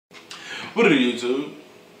What are YouTube?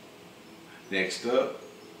 Next up,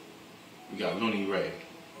 we got Louie.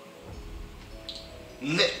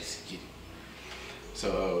 Let's get it.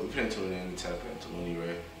 So we finna tune in and tap into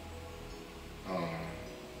Louie.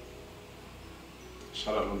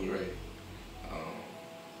 Shout out Louie.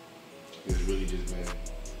 It's really just been,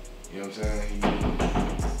 you know what I'm saying?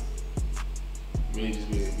 He really just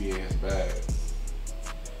being in his bag.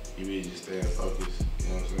 He really just staying focused, you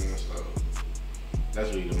know what I'm saying? So that's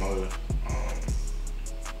really the motive.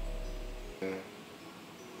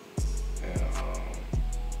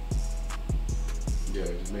 Yeah,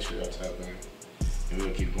 just make sure y'all tap in. And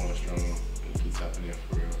we'll keep going strong and keep tapping in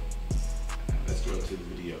for real. Let's go to the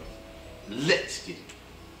video. Let's get it.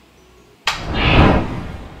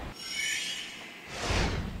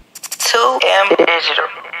 Digital.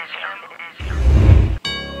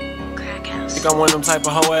 Think I'm one of them type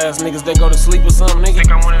of hoe ass niggas that go to sleep or something, nigga.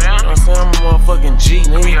 Think I'm one of them? You know what I'm saying? I'm a motherfucking G,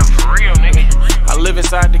 nigga. Yeah, for real, nigga. I live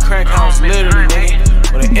inside the crack house, literally,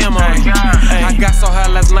 nigga. With an M on it. I got so high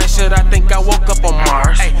last night, shit, I think I woke up on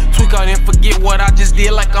Mars. Tweak out and forget what I just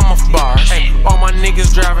did like I'm a bars. All my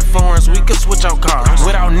niggas driving foreigns, we could switch out cars.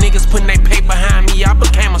 Without niggas putting they pay behind me, I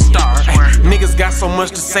became a star. Niggas got so much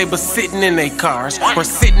to say, but sitting in their cars or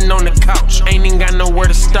sitting on the couch, ain't even got nowhere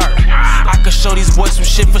to start. I could show these boys some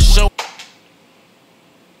shit for sure.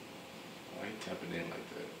 Tapping in like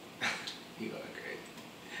that. He going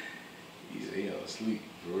crazy. He on sleep,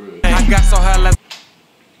 for real. I got so high last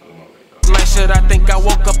night, shit, I think I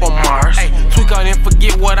woke up on Mars. Tweak out and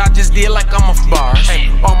forget what I just did like I'm a bars.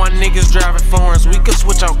 All my niggas driving foreigns, we could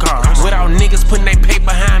switch out cars. Without niggas putting they pay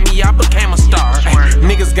behind me, I became a star.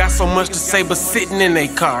 Niggas got so much to say, but sitting in their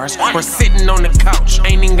cars or sitting on the couch,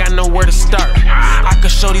 ain't even got nowhere to start. I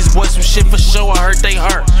could show these boys some shit for sure, I hurt they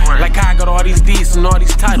heart. Like how I got all these D's and all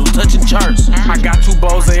these titles, touching charts. I got 2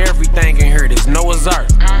 bowls of everything in here, there's Noah's Ark.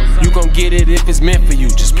 You gon' get it if it's meant for you,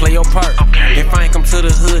 just play your part. If I ain't come to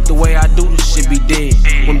the hood the way I do, this shit be dead.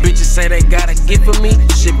 When bitches say they got a gift for me,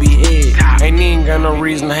 shit be head. Ain't even got no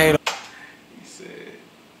reason to hate. He said,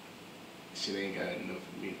 shit ain't got enough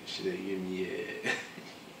for me, shit ain't give me yet.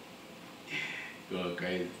 Going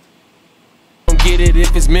crazy. Get it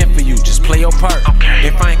if it's meant for you, just play your part.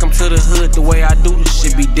 If I ain't come to the hood the way I do, this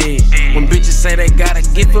shit be dead. When bitches say they got a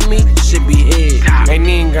gift for me, shit be head. Ain't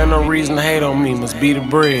even got no reason to hate on me, must be the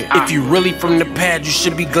bread. If you really from the pad, you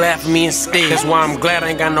should be glad for me instead. That's why I'm glad I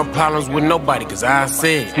ain't got no problems with nobody, cause I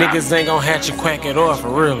said niggas ain't gon' hatch and quack it off for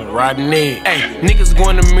real, riding egg. Hey, niggas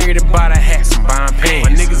going to mirror to buy the hats and buying pants.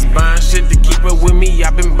 My niggas buying shit to keep up with me, I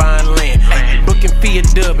been buying land. Ay, booking fee a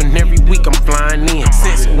dub and every week I'm flying in.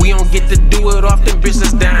 Since we don't get to do it often,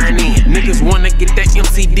 bitches dying in. Niggas wanna get that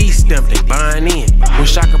MCD stamp, they buying in.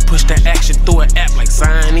 Wish I could push that action through an app like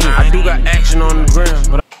sign in. I do got action on the ground,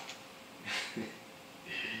 but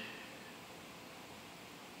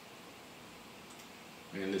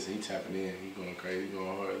man, listen, he tapping in, he going crazy, he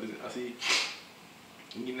going hard. Listen, I see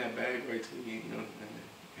he getting that bag right too, you know.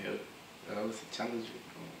 Hell, it's a challenge.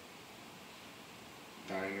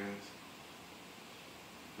 Diamonds.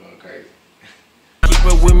 Going crazy.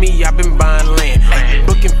 with me, I been buying land. Ay,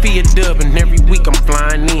 booking fee a dub and every week I'm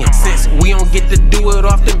flying in. Since we don't get to do it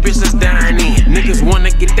often, bitches dying in. Niggas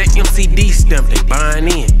wanna get that MCD stamp, they buying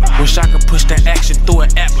in. Wish I could push that action through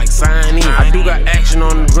an app like sign in. I do got action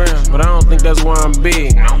on the ground, but I don't think that's why I'm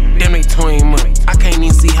big. Damn, they twin money, I can't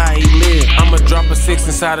even see how he live. I'ma drop a 6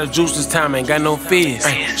 inside of juice this time, ain't got no fizz.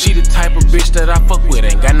 She the type of bitch that I fuck with,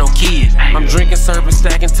 ain't got no kids. I'm drinking, serving,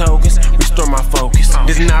 stacking tokens, restore my focus.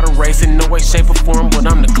 This not a race in no way, shape or form, but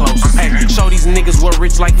I'm the closest. Ay, show these niggas what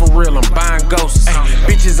rich like for real, I'm buying ghosts. Ay,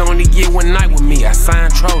 bitches only get one night with me, I sign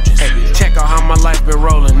Trojans. Ay, check out how my life been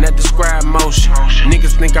rolling, that describe motion.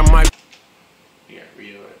 Niggas think I might. Yeah,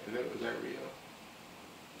 Rio. Was that Rio?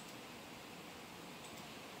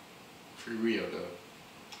 Free Rio though.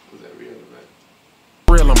 Was that Rio?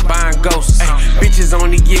 Real, I'm buying ghosts. Ay, bitches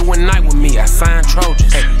only get one night with me, I sign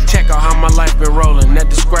Trojans. Ay, check out how my life been rolling, that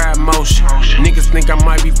describe motion. Niggas think I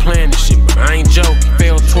might be playing this shit, but I ain't joking.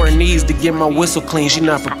 Fell to her knees to get my whistle clean, she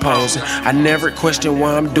not proposing. I never question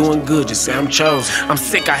why I'm doing good, just say I'm chosen. I'm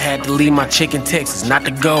sick, I had to leave my chick in Texas, not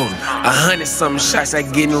the golden. 100-something shots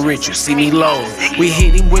at getting rich, you see me loading. We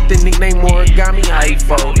hit him with the nickname Origami, how he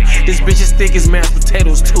folded. This bitch is thick as mashed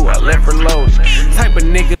potatoes too, I left her loaded. Type of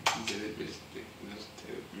nigga.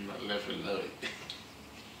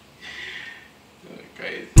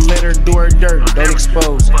 Let her do her dirt, don't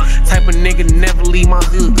expose it. Type of nigga never leave my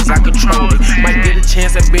hood, cause I control it. Might get a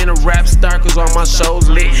chance at being a rap star, cause all my shows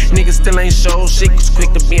lit. Niggas still ain't show shit, cause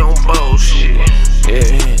quick to be on bullshit. Yeah,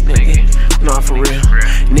 nigga, nah, for real.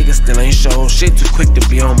 Niggas still ain't show shit, too quick to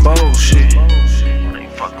be on bullshit. I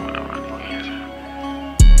ain't fucking with them.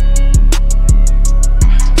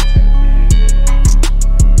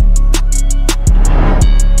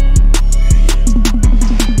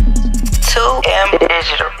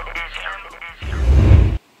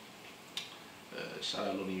 shout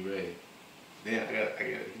out Louie Ray. Then I got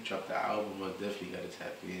he dropped the album. I definitely gotta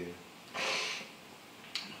tap in.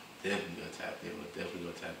 Definitely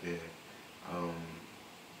gonna tap in.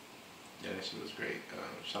 Yeah, that shit was great.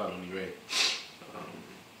 Shout out Louie Ray.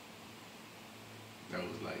 That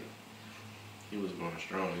was like, he was going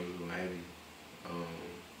strong. He was going heavy.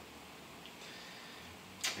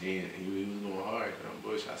 He was going hard.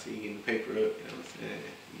 Bush, I see he getting the paper up. You know what I'm saying?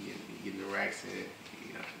 He getting the racks in.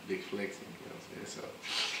 Big flexing. You know what I'm saying?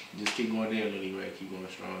 So just keep going there, Louie Ray. Keep going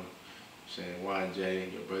strong. I'm saying Y&J,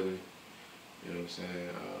 your brother. You know what I'm saying?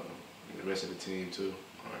 And the rest of the team too.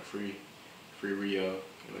 All right, free Rio.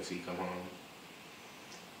 Let's see, come home.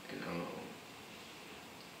 And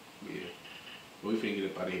yeah. But we finna get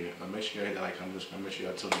up out of here. Make sure y'all hit that like, comment, make sure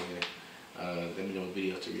y'all tune in. Let me know what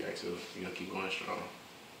videos to react to. You know, keep going strong.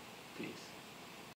 Peace.